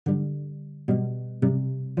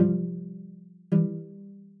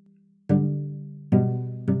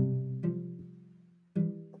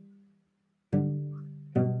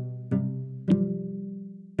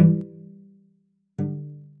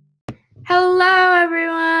Hello,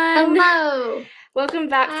 everyone. Hello. Welcome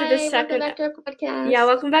back to the Hi, welcome second. back to our Yeah, podcast.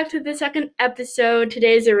 welcome back to the second episode.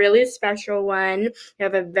 Today is a really special one. We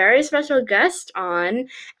have a very special guest on,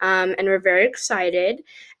 and we're very excited.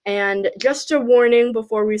 And just a warning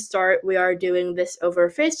before we start, we are doing this over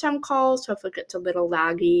FaceTime call, so if it gets a little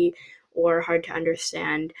laggy or hard to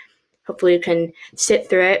understand, hopefully you can sit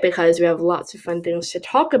through it because we have lots of fun things to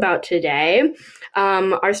talk about today.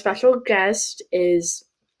 Our special guest is,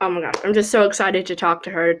 oh my gosh, I'm just so excited to talk to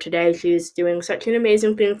her today. She's doing such an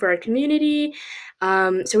amazing thing for our community.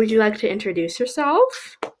 So would you like to introduce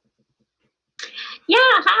yourself? Yeah,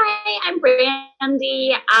 hi, I'm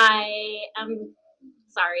Brandy. I am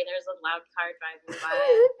sorry, there's a loud car driving by.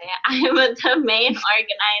 I am the main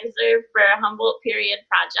organizer for Humboldt Period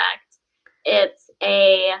Project. It's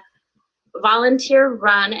a volunteer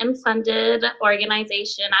run and funded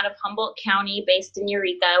organization out of Humboldt County based in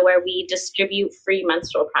Eureka where we distribute free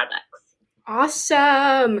menstrual products.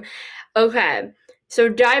 Awesome. Okay. So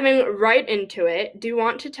diving right into it, do you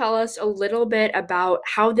want to tell us a little bit about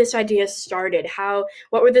how this idea started?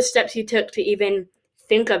 What were the steps you took to even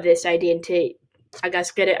think of this idea and to, I guess,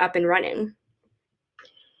 get it up and running?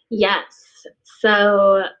 Yes.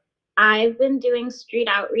 So I've been doing street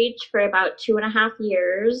outreach for about 2.5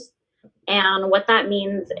 years. And what that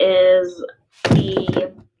means is we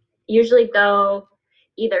usually go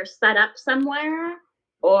either set up somewhere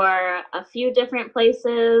or a few different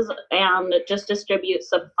places and just distribute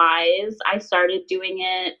supplies. I started doing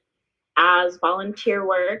it as volunteer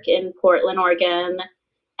work in Portland, Oregon.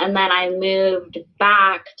 And then I moved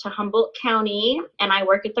back to Humboldt County and I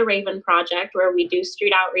work at the Raven Project where we do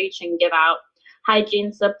street outreach and give out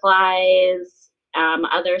hygiene supplies,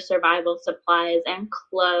 other survival supplies, and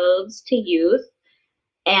clothes to youth.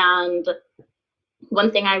 And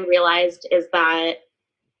one thing I realized is that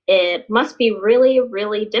it must be really,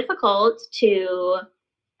 really difficult to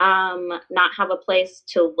not have a place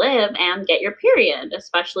to live and get your period,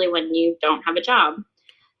 especially when you don't have a job.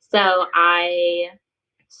 So I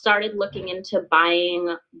started looking into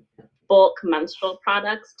buying bulk menstrual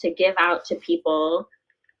products to give out to people,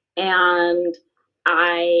 and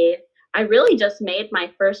I I really just made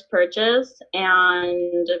my first purchase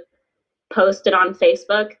and posted on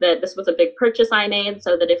Facebook that this was a big purchase I made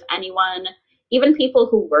so that if anyone, even people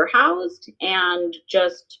who were housed and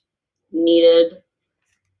just needed,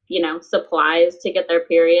 supplies to get their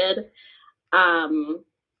period, um,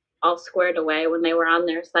 all squared away when they were on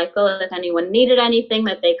their cycle. If anyone needed anything,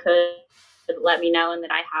 that they could let me know, and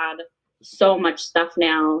that I had so much stuff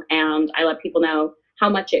now, and I let people know how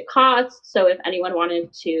much it costs. So if anyone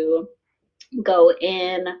wanted to go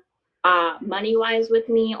in money wise with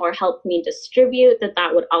me or help me distribute,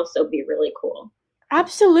 that would also be really cool.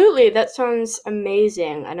 Absolutely, that sounds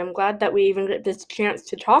amazing, and I'm glad that we even get this chance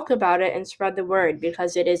to talk about it and spread the word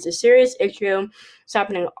because it is a serious issue. It's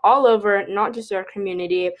happening all over, not just our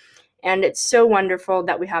community, and it's so wonderful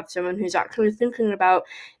that we have someone who's actually thinking about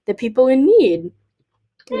the people in need.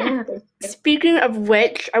 Yeah. Yeah. Speaking of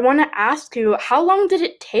which, I want to ask you, how long did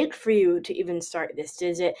it take for you to even start this?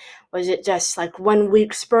 Was it just like 1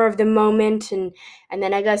 week spur of the moment, and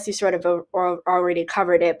then I guess you sort of already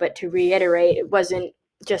covered it, but to reiterate, it wasn't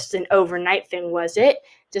just an overnight thing, was it?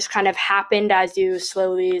 Just kind of happened as you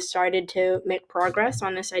slowly started to make progress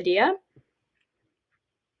on this idea?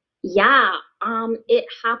 Yeah. It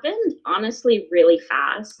happened honestly really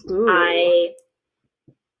fast. Ooh. I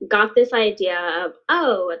got this idea of,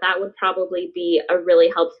 oh, that would probably be a really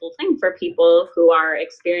helpful thing for people who are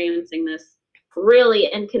experiencing this really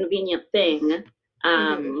inconvenient thing. Mm-hmm.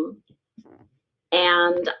 Um,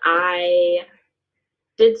 and I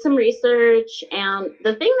did some research, and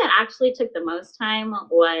the thing that actually took the most time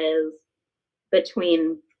was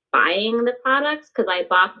between buying the products, because I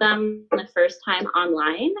bought them the first time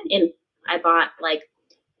online. I bought like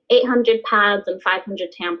 800 pads and 500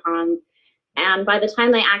 tampons, and by the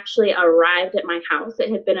time they actually arrived at my house,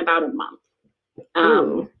 it had been about a month.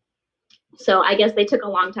 Ooh. So I guess they took a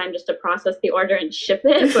long time just to process the order and ship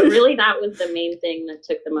it, but really that was the main thing that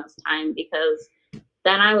took the most time, because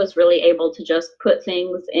then I was really able to just put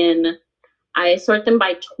things in. I sort them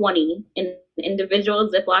by 20 in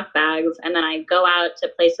individual Ziploc bags, and then I go out to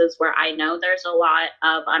places where I know there's a lot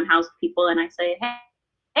of unhoused people, and I say,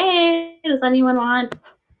 hey, does anyone want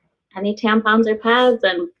any tampons or pads?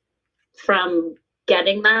 And from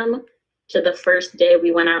getting them to the first day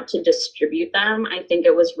we went out to distribute them, I think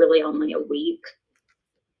it was really only a week.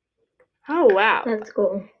 Oh, wow. That's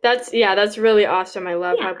cool. That's really awesome. I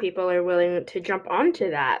love how Yeah. people are willing to jump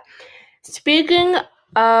onto that. Speaking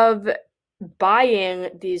of buying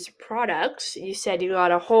these products, you said you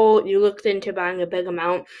looked into buying a big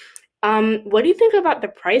amount. What do you think about the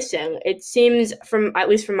pricing? It seems, from at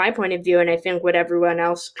least from my point of view, and I think what everyone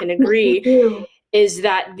else can agree, is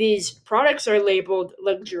that these products are labeled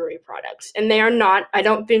luxury products, and they are not. I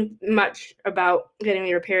don't think much about getting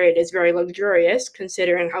your period is very luxurious,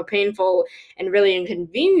 considering how painful and really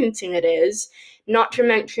inconveniencing it is. Not to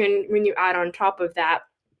mention, when you add on top of that,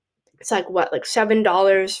 it's like what, like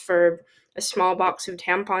 $7 for a small box of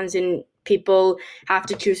tampons, and people have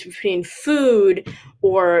to choose between food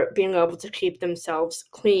or being able to keep themselves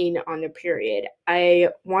clean on their period. I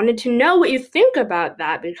wanted to know what you think about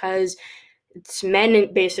that, because it's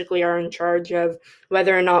men basically are in charge of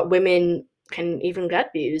whether or not women can even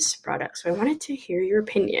get these products. So I wanted to hear your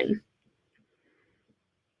opinion.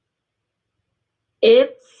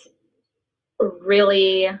 It's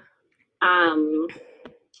really um,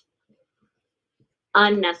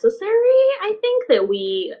 unnecessary. I think that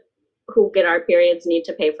we who get our periods need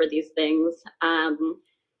to pay for these things.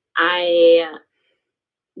 I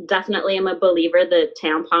definitely am a believer that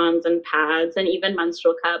tampons and pads and even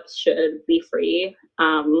menstrual cups should be free.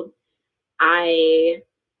 I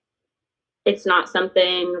It's not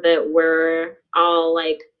something that we're all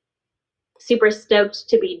like super stoked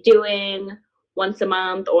to be doing once a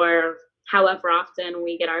month or however often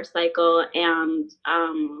we get our cycle, and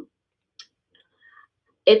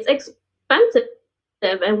it's expensive.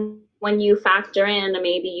 And when you factor in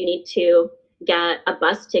maybe you need to get a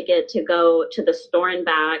bus ticket to go to the store and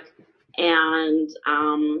back, and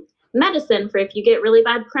medicine for if you get really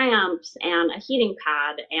bad cramps, and a heating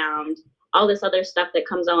pad, and all this other stuff that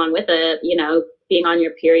comes along with it, being on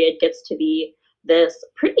your period gets to be this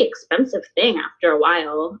pretty expensive thing after a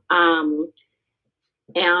while.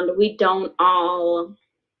 And we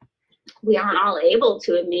aren't all able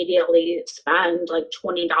to immediately spend like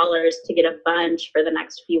 $20 to get a bunch for the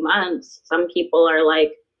next few months. Some people are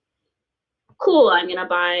like, cool, I'm gonna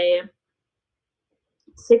buy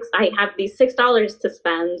I have these $6 to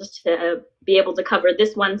spend to be able to cover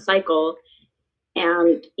this one cycle,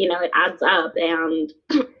 and it adds up, and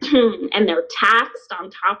and they're taxed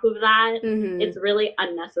on top of that. It's really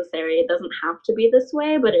unnecessary. It doesn't have to be this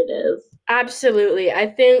way, but it is. Absolutely. I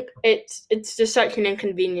think it's just such an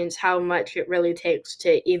inconvenience how much it really takes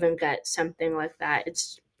to even get something like that.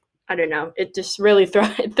 I don't know, it just really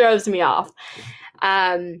it throws me off.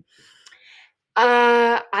 Um,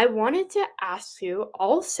 I wanted to ask you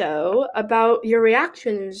also about your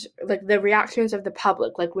reactions, like the reactions of the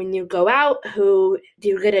public. Like when you go out, who do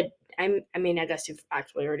you get I mean, I guess you've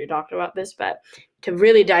actually already talked about this, but to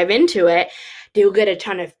really dive into it, do you get a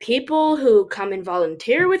ton of people who come and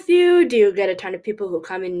volunteer with you? Do you get a ton of people who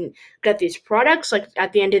come and get these products? Like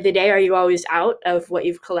at the end of the day, are you always out of what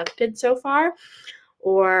you've collected so far?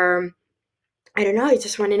 Or I don't know, I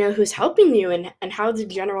just want to know who's helping you and how the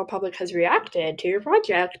general public has reacted to your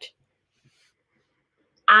project.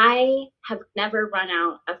 I have never run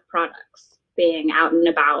out of products being out and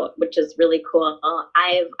about, which is really cool.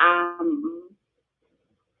 I've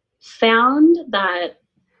found that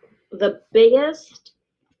the biggest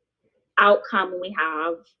outcome we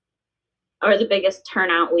have, or the biggest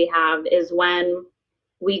turnout we have, is when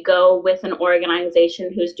we go with an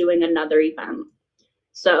organization who's doing another event.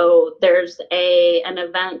 So there's an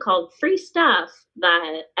event called Free Stuff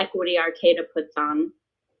that Equity Arcata puts on,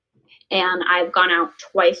 and I've gone out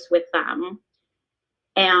twice with them.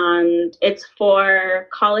 And it's for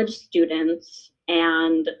college students,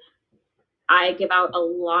 and I give out a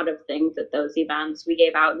lot of things at those events. We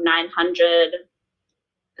gave out 900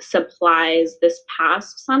 supplies this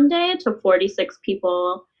past Sunday to 46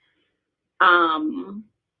 people. And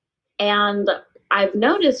I've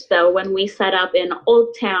noticed though, when we set up in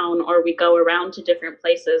Old Town or we go around to different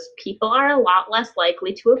places, people are a lot less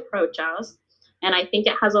likely to approach us. And I think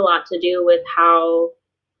it has a lot to do with how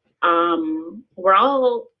we're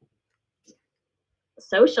all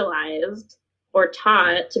socialized or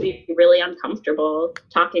taught to be really uncomfortable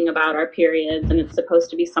talking about our periods, and it's supposed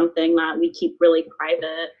to be something that we keep really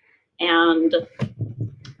private. And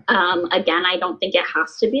again, I don't think it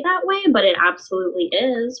has to be that way, but it absolutely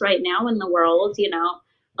is right now in the world.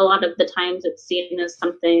 A lot of the times it's seen as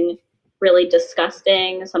something really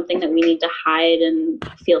disgusting, something that we need to hide and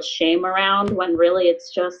feel shame around, when really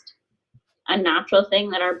it's just a natural thing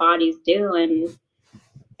that our bodies do. And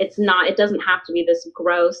it doesn't have to be this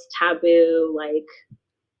gross taboo like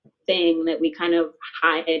thing that we kind of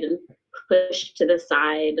hide and push to the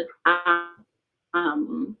side.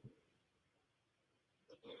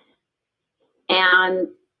 And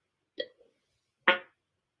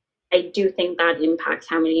I do think that impacts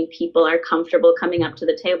how many people are comfortable coming up to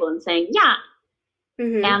the table and saying, yeah.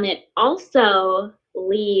 And it also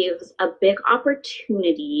leaves a big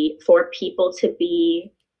opportunity for people to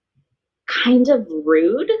be kind of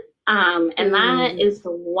rude. And that is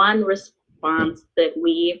the one response that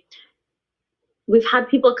we've had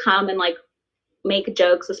people come and like make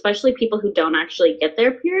jokes, especially people who don't actually get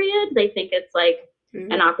their period. They think it's like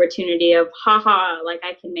an opportunity of, haha, like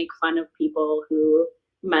I can make fun of people who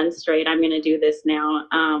menstruate. I'm going to do this now.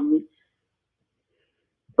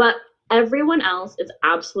 But everyone else is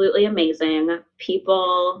absolutely amazing.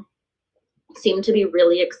 People seem to be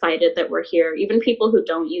really excited that we're here. Even people who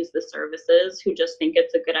don't use the services, who just think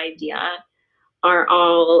it's a good idea, are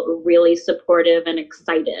all really supportive and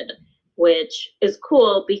excited, which is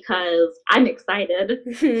cool because I'm excited.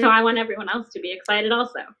 So I want everyone else to be excited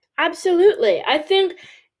also. Absolutely. I think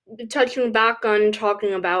touching back on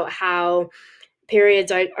talking about how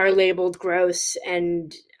periods are labeled gross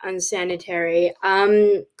and unsanitary,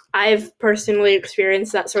 I've personally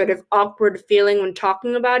experienced that sort of awkward feeling when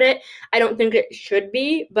talking about it. I don't think it should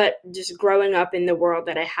be, but just growing up in the world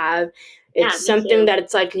that I have, it's something that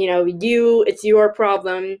it's like, it's your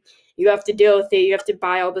problem. You have to deal with it. You have to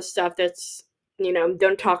buy all the stuff that's,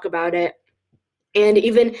 don't talk about it. And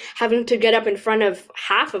even having to get up in front of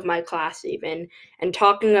half of my class even and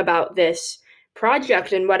talking about this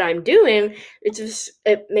project and what I'm doing,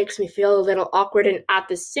 it makes me feel a little awkward. And at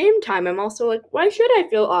the same time, I'm also like, why should I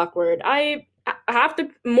feel awkward?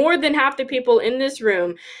 More than half the people in this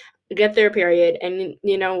room get their period, and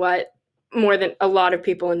you know what? More than a lot of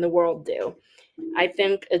people in the world do. I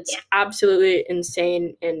think it's absolutely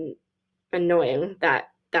insane and annoying that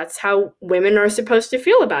that's how women are supposed to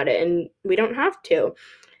feel about it, and we don't have to.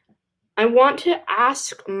 I want to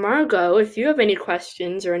ask Margot if you have any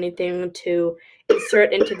questions or anything to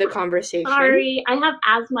insert into the conversation. Sorry, I have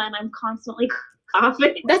asthma and I'm constantly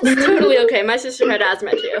coughing. That's totally okay. My sister had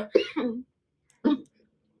asthma too.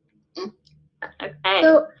 Okay.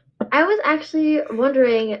 So I was actually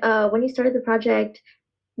wondering, when you started the project,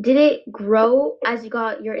 did it grow as you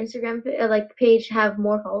got your Instagram page have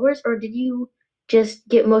more followers, or did you just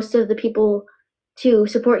get most of the people to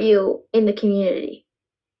support you in the community?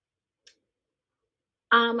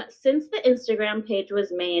 Since the Instagram page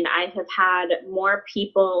was made, I have had more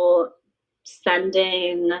people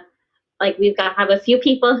sending, like have a few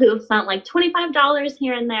people who have sent like $25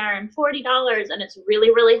 here and there and $40, and it's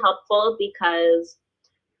really, really helpful because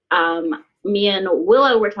me and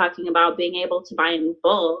Willow were talking about being able to buy in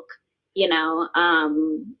bulk,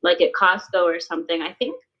 like at Costco or something. I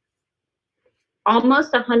think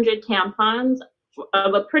almost 100 tampons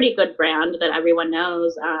of a pretty good brand that everyone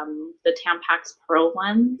knows, the Tampax Pearl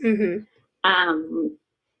ones.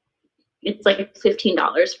 It's like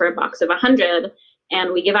 $15 for a box of 100,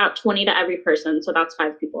 and we give out 20 to every person, so that's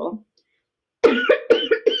 5 people.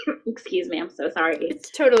 Excuse me, I'm so sorry. It's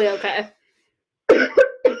totally okay.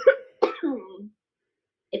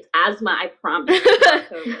 It's asthma, I promise.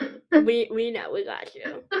 we know, we got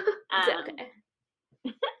you. It's okay.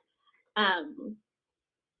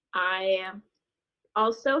 I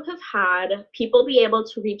also have had people be able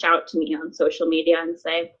to reach out to me on social media and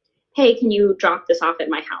say, hey, can you drop this off at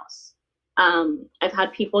my house? I've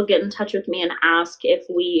had people get in touch with me and ask if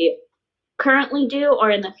we currently do or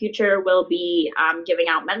in the future will be giving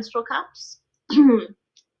out menstrual cups.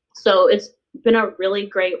 So it's been a really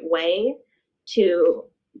great way to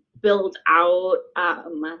build out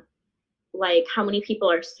like how many people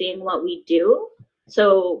are seeing what we do,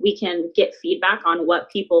 so we can get feedback on what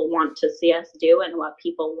people want to see us do and what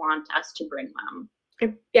people want us to bring them.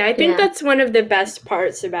 Yeah, I think that's one of the best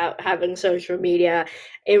parts about having social media,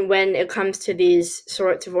 and when it comes to these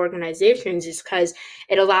sorts of organizations, is because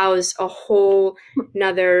it allows a whole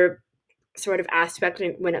another sort of aspect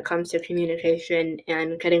when it comes to communication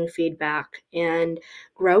and getting feedback and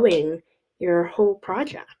growing your whole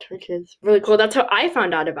project, which is really cool. That's how I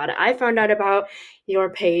found out about it. I found out about your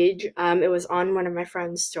page. It was on one of my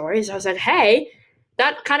friend's stories. I was like, hey,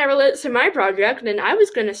 that kind of relates to my project, and I was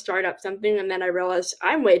going to start up something, and then I realized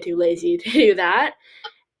I'm way too lazy to do that.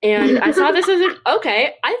 And I saw this as like,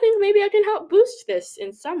 okay, I think maybe I can help boost this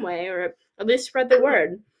in some way, or at least spread the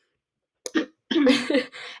word.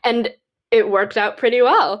 And it worked out pretty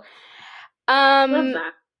well. Love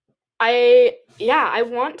that. I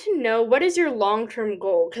want to know, what is your long-term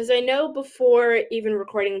goal? Because I know before even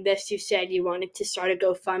recording this, you said you wanted to start a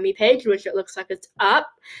GoFundMe page, which it looks like it's up,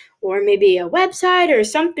 or maybe a website or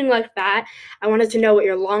something like that. I wanted to know what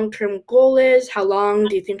your long-term goal is. How long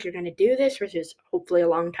do you think you're going to do this, which is hopefully a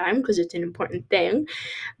long time because it's an important thing.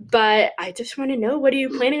 But I just want to know, what are you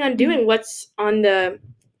planning on doing? What's on the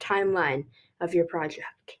timeline of your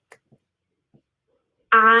project?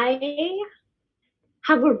 I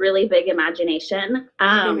have a really big imagination.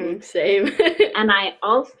 Same. And I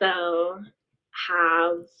also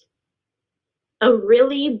have a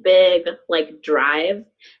really big like drive,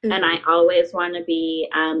 and I always want to be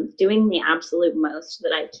doing the absolute most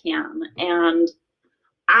that I can. And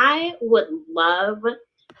I would love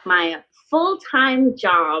my full-time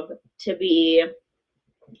job to be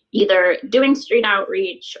either doing street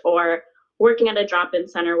outreach or working at a drop-in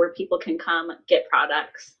center where people can come get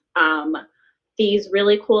products. These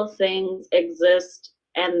really cool things exist,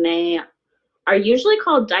 and they are usually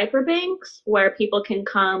called diaper banks, where people can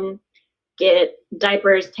come get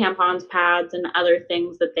diapers, tampons, pads, and other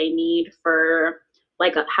things that they need for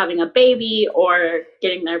like having a baby or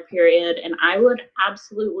getting their period. And I would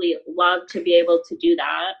absolutely love to be able to do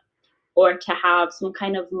that, or to have some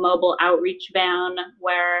kind of mobile outreach van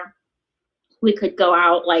where we could go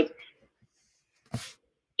out, like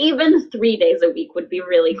even 3 days a week would be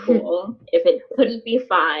really cool if it couldn't be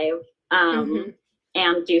 5.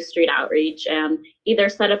 And do street outreach and either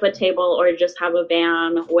set up a table or just have a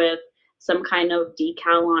van with some kind of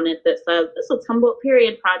decal on it that says this is Humboldt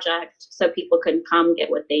Period Project, so people can come get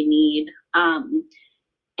what they need.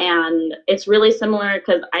 And it's really similar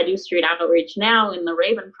because I do street outreach now in the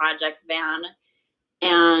Raven Project van,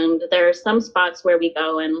 and there are some spots where we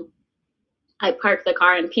go and I park the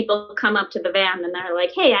car and people come up to the van and they're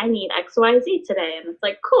like, hey, I need XYZ today. And it's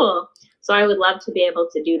like, cool. So I would love to be able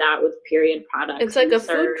to do that with period products. It's like a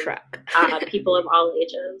food truck. People of all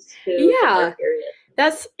ages who get their period.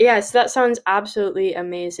 So that sounds absolutely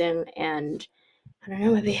amazing. And I don't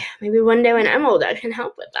know, maybe one day when I'm old, I can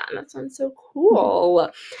help with that. That sounds so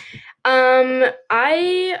cool.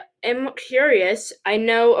 I am curious. I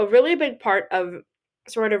know a really big part of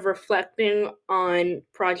sort of reflecting on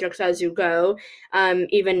projects as you go,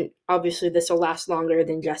 even obviously this will last longer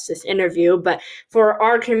than just this interview, but for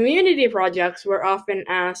our community projects, we're often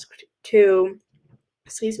asked to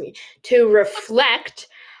reflect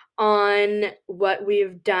on what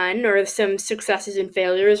we've done or some successes and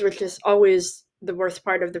failures, which is always the worst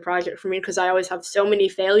part of the project for me because I always have so many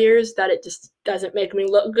failures that it just doesn't make me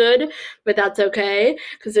look good, but that's okay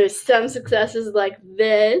because there's some successes like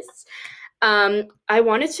this. I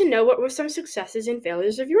wanted to know what were some successes and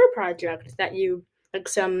failures of your project that you, like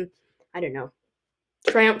some, I don't know,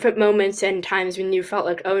 triumphant moments and times when you felt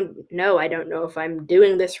like, oh no, I don't know if I'm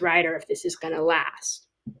doing this right or if this is going to last.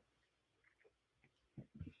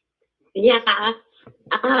 Yeah.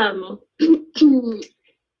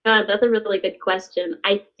 God, that's a really good question.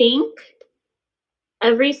 I think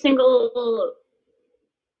every single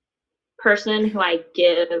person who I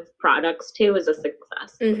give products to is a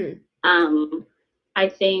success. I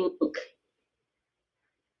think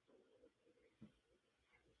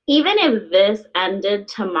even if this ended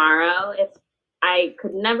tomorrow, if I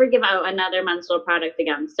could never give out another menstrual product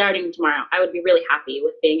again starting tomorrow, I would be really happy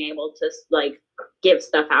with being able to like give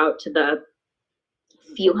stuff out to the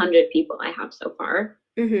few hundred people I have so far.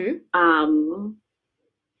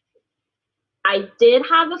 I did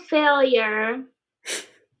have a failure.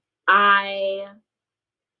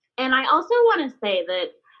 And I also want to say that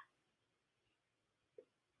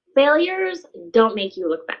failures don't make you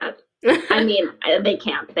look bad. I mean, they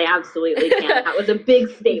can't. They absolutely can't. That was a big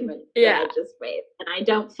statement that I just made, and I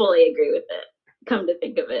don't fully agree with it, come to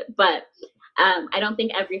think of it. But I don't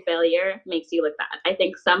think every failure makes you look bad. I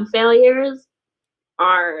think some failures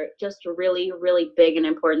are just really, really big and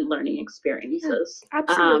important learning experiences. Yeah,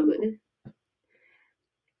 absolutely.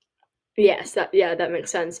 Yes, that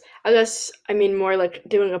makes sense. I guess, I mean, more like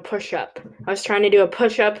doing a push-up. I was trying to do a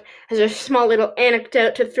push-up as a small little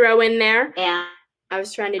anecdote to throw in there. Yeah. I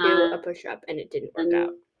was trying to do a push-up and it didn't work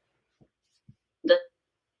out.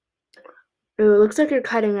 Ooh, looks like you're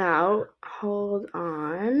cutting out. Hold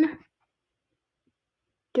on.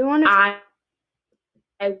 Do you want to... I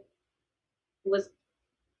was...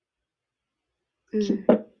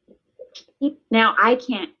 Now I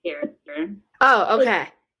can't hear it. Oh, okay.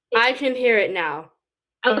 I can hear it now.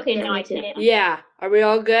 Okay, now I can. Yeah. Are we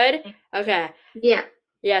all good? Okay. Yeah.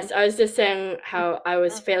 Yes, I was just saying how I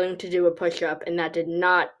was failing to do a push-up, and that did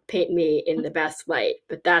not paint me in the best light,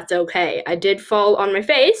 but that's okay. I did fall on my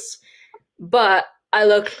face, but I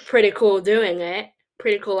looked pretty cool doing it.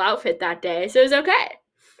 Pretty cool outfit that day, so it was okay.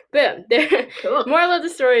 Boom. Cool. Moral of the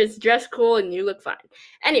story is dress cool and you look fine.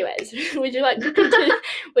 Anyways, would you like to continue?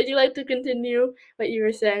 Would you like to continue what you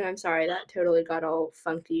were saying? I'm sorry, that totally got all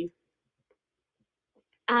funky.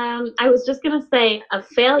 I was just gonna say a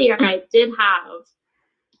failure I did have.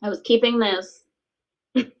 I was keeping this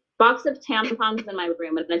box of tampons in my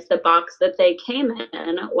room, and it's the box that they came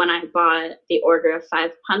in when I bought the order of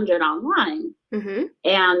 500 online.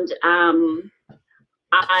 And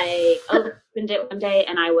I opened it one day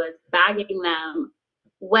and I was bagging them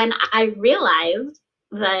when I realized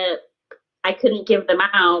that I couldn't give them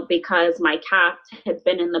out because my cat had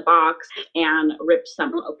been in the box and ripped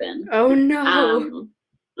some open. Oh no.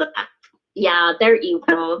 Yeah, they're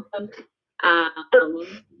evil.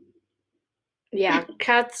 Yeah,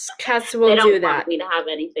 cats They will don't do that. want me to have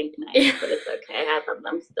anything nice, but it's okay. I love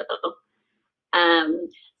them still.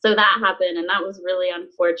 So that happened, and that was really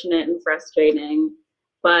unfortunate and frustrating.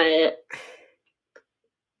 But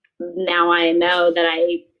now I know that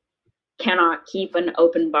I cannot keep an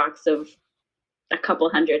open box of a couple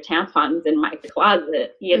hundred tampons in my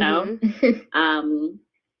closet, you know?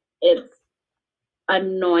 It's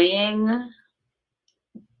annoying,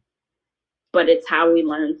 but it's how we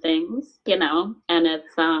learn things, you know? And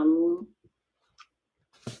it's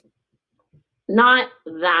not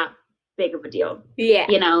that big of a deal. Yeah.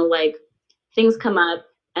 You know, like things come up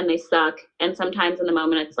and they suck. And sometimes in the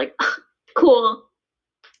moment it's like, cool,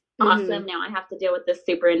 awesome. Now I have to deal with this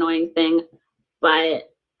super annoying thing.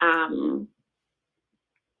 But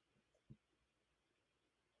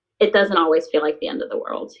it doesn't always feel like the end of the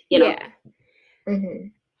world, you know?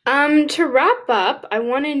 Yeah. To wrap up, I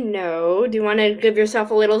want to know, do you want to give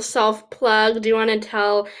yourself a little self-plug? Do you want to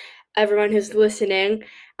tell everyone who's listening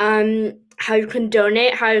how you can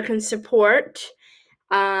donate, how you can support,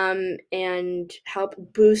 and help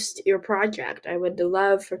boost your project? I would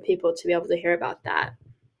love for people to be able to hear about that.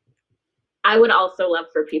 I would also love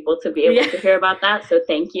for people to be able to hear about that, so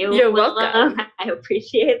thank you. You're welcome. I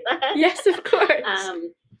appreciate that. Yes, of course.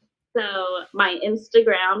 So my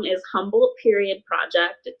Instagram is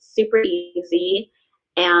Humboldt.Project. It's super easy.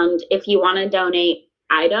 And if you want to donate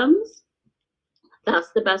items,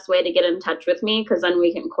 that's the best way to get in touch with me, because then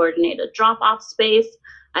we can coordinate a drop-off space.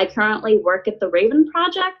 I currently work at the Raven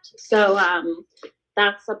Project, so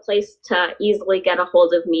that's a place to easily get a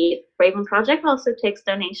hold of me. Raven Project also takes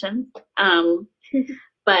donations,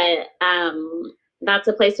 but that's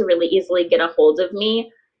a place to really easily get a hold of me.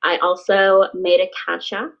 I also made a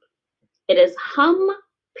Cash App. It is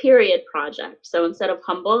Project. So instead of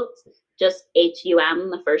Humboldt, just HUM,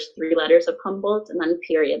 the first 3 letters of Humboldt, and then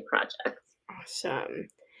Project. Awesome.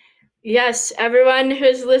 Yes, everyone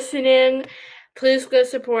who's listening, please go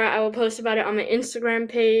support. I will post about it on my Instagram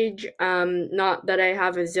page. Not that I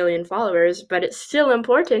have a zillion followers, but it's still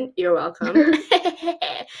important. You're welcome.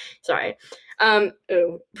 Sorry.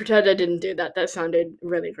 Pretend I didn't do that. That sounded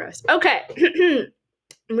really gross. Okay.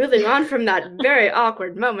 Moving on from that very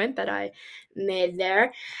awkward moment that I made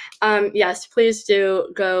there. Yes, please do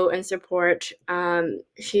go and support.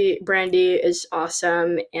 Brandy is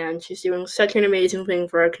awesome, and she's doing such an amazing thing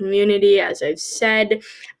for our community. As I've said,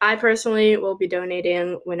 I personally will be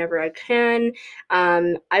donating whenever I can.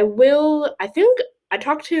 I think I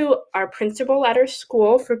talked to our principal at our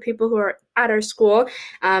school for people who are at our school.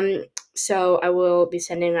 So I will be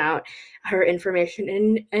sending out her information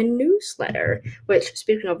in a newsletter, which,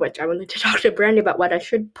 speaking of which, I wanted to talk to Brandy about what I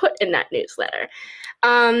should put in that newsletter.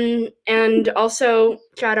 And also,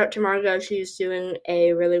 shout out to Margot. She's doing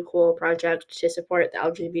a really cool project to support the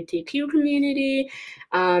LGBTQ community.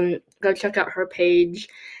 Go check out her page.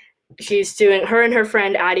 Her and her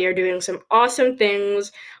friend Addie are doing some awesome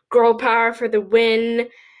things. Girl power for the win.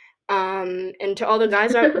 And to all the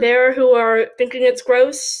guys out there who are thinking it's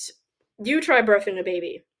gross, you try birthing a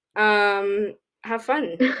baby. Have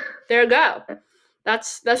fun. There you go.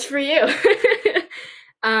 That's for you.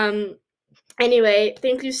 Anyway,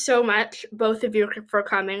 thank you so much, both of you, for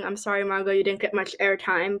coming. I'm sorry, Margot, you didn't get much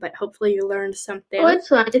airtime, but hopefully you learned something. Oh, it's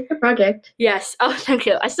fine. It's a project. Yes. Oh, thank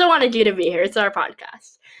you. I still wanted you to be here. It's our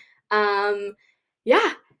podcast.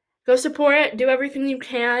 Yeah. Go support it. Do everything you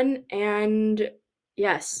can. And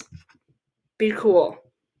yes, be cool.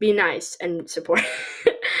 Be nice and support.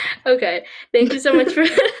 Okay. Thank you so much for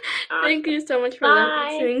listening.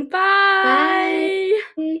 Bye.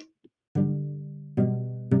 Bye.